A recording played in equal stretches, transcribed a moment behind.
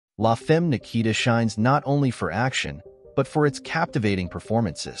La Femme Nikita shines not only for action, but for its captivating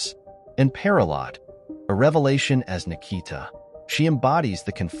performances. In Parillaud, a revelation as Nikita, she embodies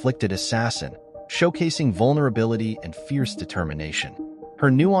the conflicted assassin, showcasing vulnerability and fierce determination. Her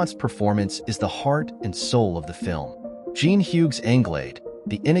nuanced performance is the heart and soul of the film. Jean-Hugues' Anglade,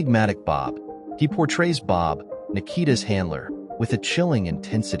 the enigmatic Bob. He portrays Bob, Nikita's handler, with a chilling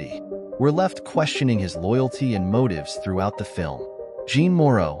intensity. We're left questioning his loyalty and motives throughout the film. Jeanne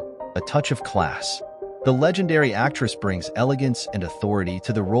Moreau, a touch of class. The legendary actress brings elegance and authority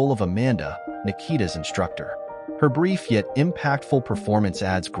to the role of Amande, Nikita's instructor. Her brief yet impactful performance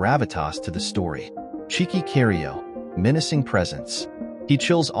adds gravitas to the story. Tchéky Karyo, menacing presence. He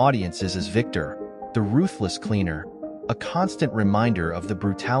chills audiences as Victor, the ruthless cleaner, a constant reminder of the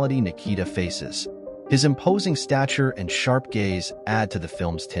brutality Nikita faces. His imposing stature and sharp gaze add to the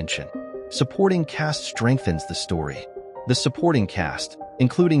film's tension. Supporting cast strengthens the story. The supporting cast,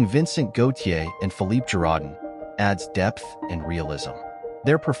 including Vincent Gauthier and Philippe Girardin, adds depth and realism.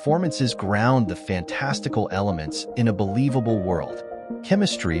 Their performances ground the fantastical elements in a believable world.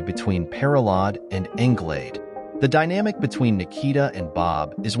 Chemistry between Parillaud and Anglade. The dynamic between Nikita and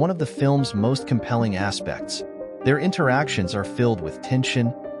Bob is one of the film's most compelling aspects. Their interactions are filled with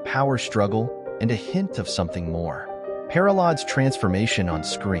tension, power struggle, and a hint of something more. Parillaud's transformation on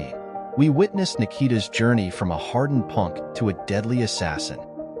screen. We witness Nikita's journey from a hardened punk to a deadly assassin.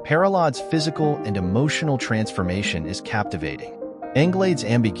 Parillaud's physical and emotional transformation is captivating. Anglade's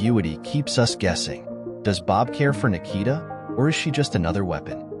ambiguity keeps us guessing. Does Bob care for Nikita, or is she just another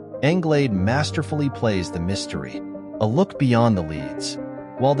weapon? Anglade masterfully plays the mystery, a look beyond the leads.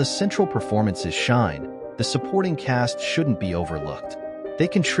 While the central performances shine, the supporting cast shouldn't be overlooked. They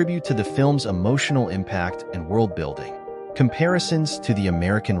contribute to the film's emotional impact and world-building. Comparisons to the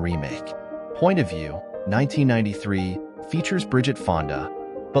American remake. Point of View, 1993, features Bridget Fonda,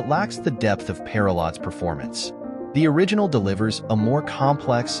 but lacks the depth of Parillaud's performance. The original delivers a more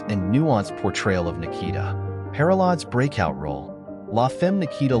complex and nuanced portrayal of Nikita. Parillaud's breakout role. La Femme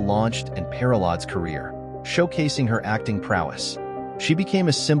Nikita launched in Parillaud's career, showcasing her acting prowess. She became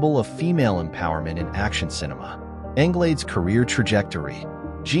a symbol of female empowerment in action cinema. Anglade's career trajectory.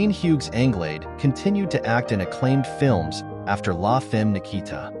 Jean-Hugues' Anglade continued to act in acclaimed films after La Femme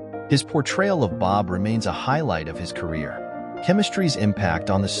Nikita. His portrayal of Bob remains a highlight of his career. Chemistry's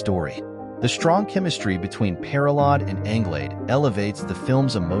impact on the story. The strong chemistry between Parillaud and Anglade elevates the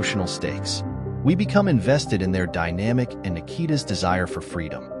film's emotional stakes. We become invested in their dynamic and Nikita's desire for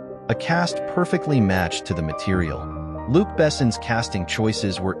freedom. A cast perfectly matched to the material. Luc Besson's casting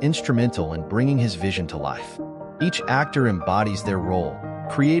choices were instrumental in bringing his vision to life. Each actor embodies their role,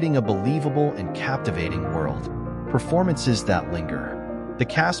 creating a believable and captivating world. Performances that linger. The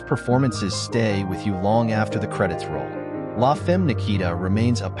cast performances stay with you long after the credits roll. La Femme Nikita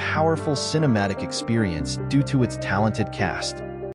remains a powerful cinematic experience due to its talented cast.